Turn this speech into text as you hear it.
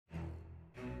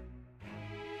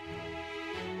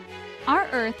Our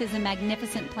Earth is a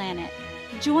magnificent planet.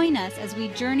 Join us as we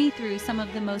journey through some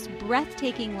of the most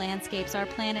breathtaking landscapes our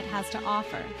planet has to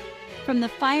offer. From the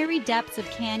fiery depths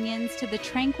of canyons to the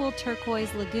tranquil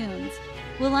turquoise lagoons,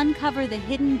 we'll uncover the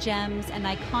hidden gems and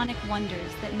iconic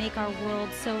wonders that make our world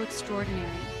so extraordinary.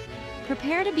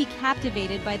 Prepare to be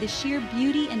captivated by the sheer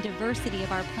beauty and diversity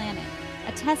of our planet,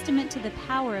 a testament to the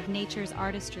power of nature's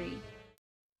artistry.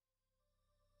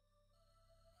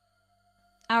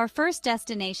 Our first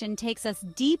destination takes us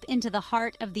deep into the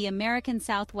heart of the American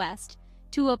Southwest,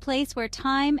 to a place where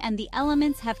time and the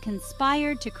elements have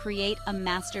conspired to create a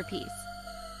masterpiece.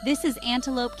 This is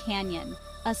Antelope Canyon,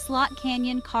 a slot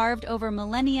canyon carved over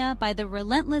millennia by the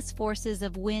relentless forces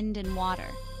of wind and water.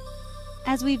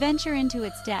 As we venture into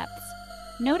its depths,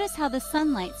 notice how the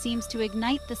sunlight seems to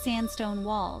ignite the sandstone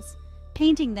walls,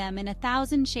 painting them in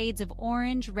 1,000 shades of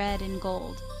orange, red, and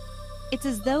gold. It's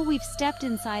as though we've stepped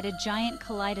inside a giant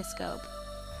kaleidoscope,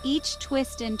 each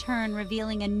twist and turn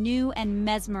revealing a new and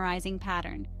mesmerizing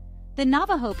pattern. The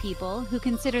Navajo people, who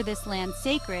consider this land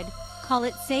sacred, call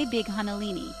it Se Big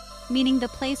Hanalini, meaning the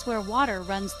place where water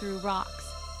runs through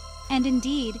rocks. And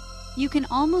indeed, you can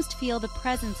almost feel the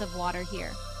presence of water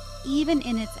here, even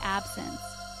in its absence.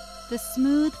 The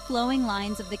smooth, flowing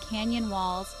lines of the canyon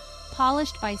walls,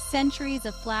 polished by centuries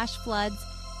of flash floods,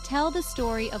 tell the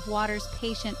story of water's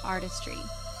patient artistry.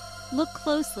 Look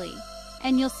closely,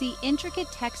 and you'll see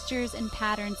intricate textures and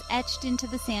patterns etched into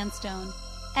the sandstone,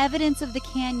 evidence of the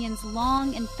canyon's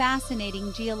long and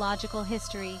fascinating geological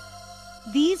history.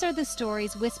 These are the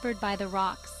stories whispered by the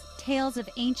rocks, tales of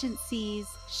ancient seas,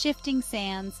 shifting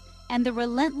sands, and the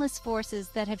relentless forces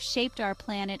that have shaped our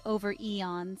planet over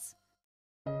eons.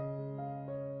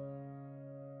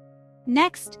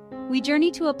 Next, we journey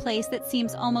to a place that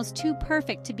seems almost too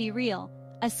perfect to be real,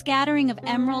 a scattering of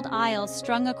emerald isles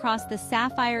strung across the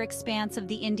sapphire expanse of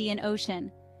the Indian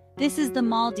Ocean. This is the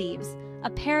Maldives, a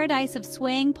paradise of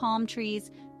swaying palm trees,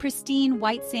 pristine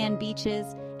white sand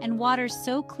beaches, and waters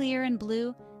so clear and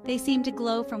blue they seem to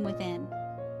glow from within.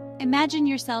 Imagine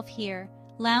yourself here,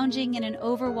 lounging in an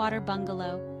overwater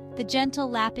bungalow, the gentle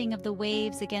lapping of the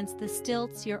waves against the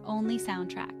stilts your only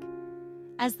soundtrack.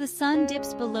 As the sun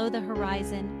dips below the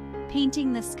horizon,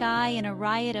 painting the sky in a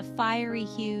riot of fiery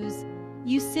hues,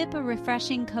 you sip a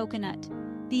refreshing coconut,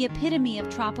 the epitome of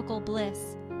tropical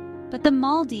bliss. But the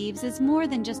Maldives is more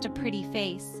than just a pretty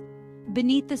face.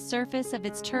 Beneath the surface of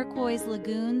its turquoise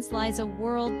lagoons lies a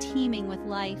world teeming with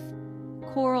life.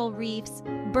 Coral reefs,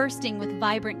 bursting with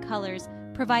vibrant colors,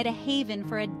 provide a haven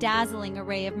for a dazzling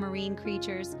array of marine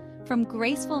creatures, from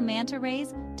graceful manta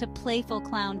rays to playful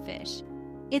clownfish.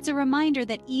 It's a reminder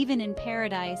that even in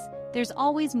paradise, there's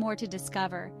always more to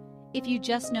discover, if you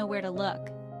just know where to look.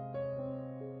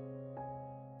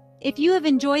 If you have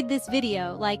enjoyed this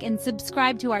video, like and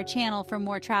subscribe to our channel for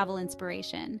more travel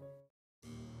inspiration.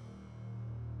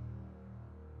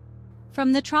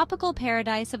 From the tropical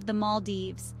paradise of the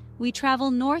Maldives, we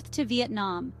travel north to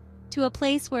Vietnam, to a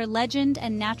place where legend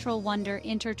and natural wonder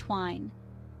intertwine.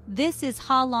 This is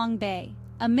Ha Long Bay,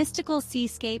 a mystical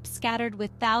seascape scattered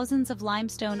with thousands of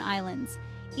limestone islands,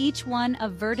 each one a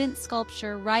verdant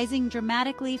sculpture rising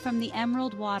dramatically from the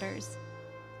emerald waters.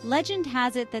 Legend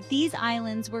has it that these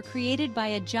islands were created by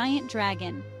a giant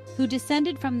dragon who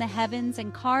descended from the heavens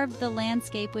and carved the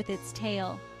landscape with its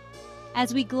tail.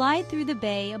 As we glide through the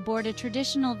bay aboard a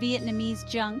traditional Vietnamese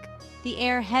junk, the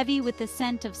air heavy with the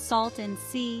scent of salt and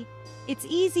sea, it's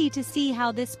easy to see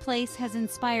how this place has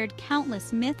inspired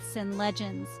countless myths and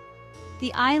legends.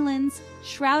 The islands,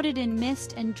 shrouded in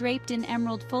mist and draped in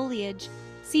emerald foliage,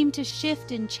 seem to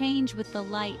shift and change with the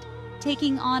light,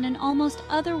 taking on an almost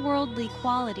otherworldly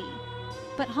quality.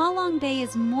 But Ha Long Bay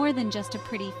is more than just a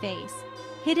pretty face.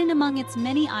 Hidden among its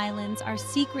many islands are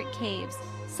secret caves,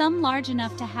 some large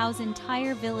enough to house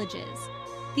entire villages.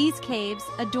 These caves,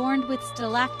 adorned with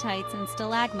stalactites and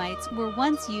stalagmites, were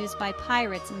once used by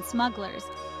pirates and smugglers,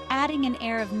 adding an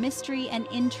air of mystery and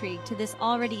intrigue to this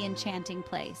already enchanting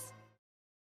place.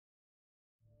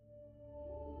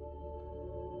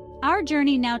 Our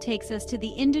journey now takes us to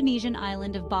the Indonesian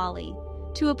island of Bali,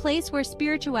 to a place where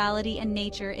spirituality and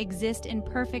nature exist in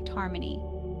perfect harmony.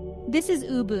 This is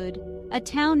Ubud, a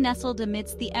town nestled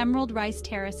amidst the emerald rice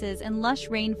terraces and lush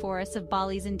rainforests of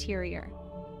Bali's interior.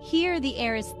 Here, the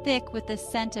air is thick with the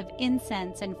scent of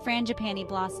incense and frangipani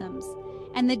blossoms,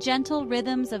 and the gentle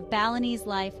rhythms of Balinese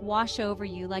life wash over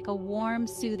you like a warm,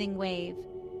 soothing wave.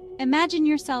 Imagine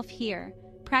yourself here,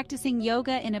 practicing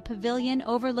yoga in a pavilion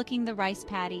overlooking the rice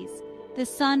paddies, the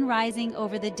sun rising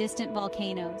over the distant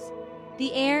volcanoes.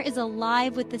 The air is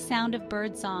alive with the sound of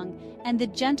birdsong and the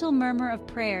gentle murmur of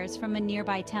prayers from a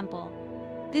nearby temple.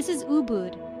 This is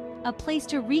Ubud, a place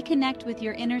to reconnect with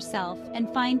your inner self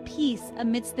and find peace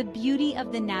amidst the beauty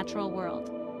of the natural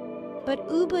world. But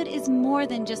Ubud is more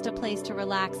than just a place to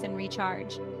relax and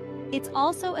recharge. It's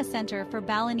also a center for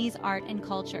Balinese art and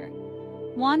culture.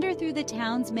 Wander through the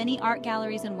town's many art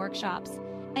galleries and workshops,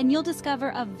 and you'll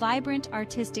discover a vibrant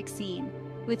artistic scene,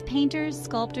 with painters,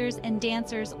 sculptors, and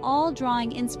dancers all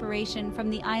drawing inspiration from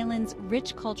the island's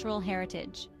rich cultural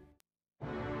heritage.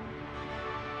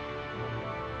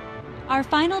 Our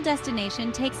final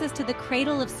destination takes us to the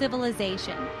cradle of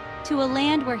civilization, to a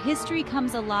land where history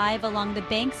comes alive along the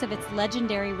banks of its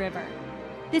legendary river.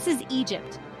 This is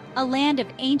Egypt, a land of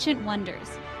ancient wonders,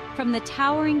 from the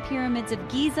towering pyramids of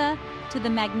Giza to the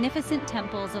magnificent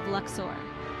temples of Luxor.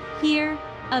 Here,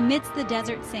 amidst the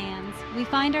desert sands, we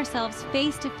find ourselves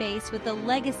face to face with the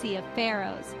legacy of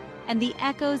pharaohs and the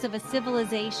echoes of a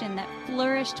civilization that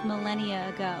flourished millennia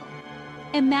ago.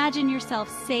 Imagine yourself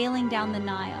sailing down the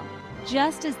Nile,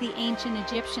 just as the ancient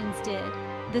Egyptians did,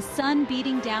 the sun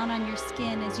beating down on your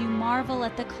skin as you marvel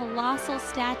at the colossal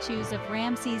statues of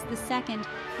Ramses II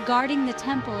guarding the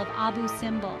temple of Abu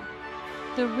Simbel.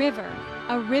 The river,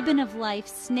 a ribbon of life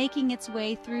snaking its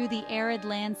way through the arid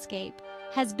landscape,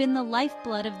 has been the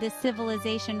lifeblood of this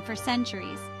civilization for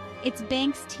centuries, its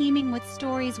banks teeming with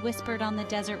stories whispered on the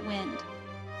desert wind.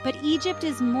 But Egypt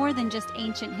is more than just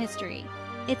ancient history.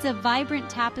 It's a vibrant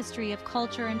tapestry of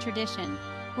culture and tradition,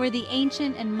 where the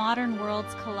ancient and modern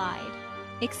worlds collide.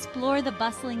 Explore the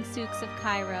bustling souks of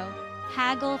Cairo,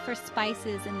 haggle for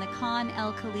spices in the Khan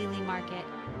El Khalili market,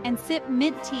 and sip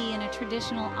mint tea in a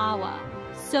traditional awa,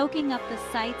 soaking up the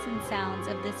sights and sounds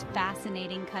of this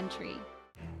fascinating country.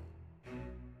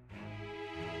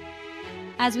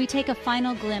 As we take a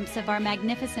final glimpse of our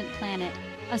magnificent planet,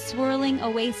 a swirling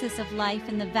oasis of life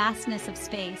in the vastness of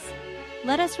space,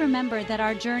 let us remember that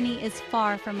our journey is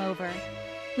far from over.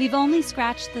 We've only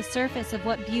scratched the surface of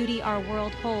what beauty our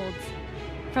world holds.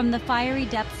 From the fiery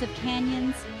depths of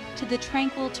canyons to the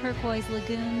tranquil turquoise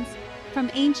lagoons,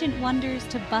 from ancient wonders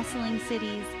to bustling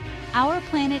cities, our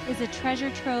planet is a treasure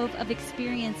trove of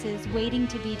experiences waiting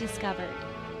to be discovered.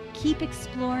 Keep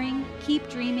exploring, keep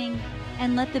dreaming,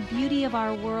 and let the beauty of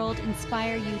our world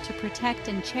inspire you to protect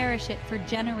and cherish it for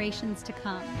generations to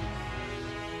come.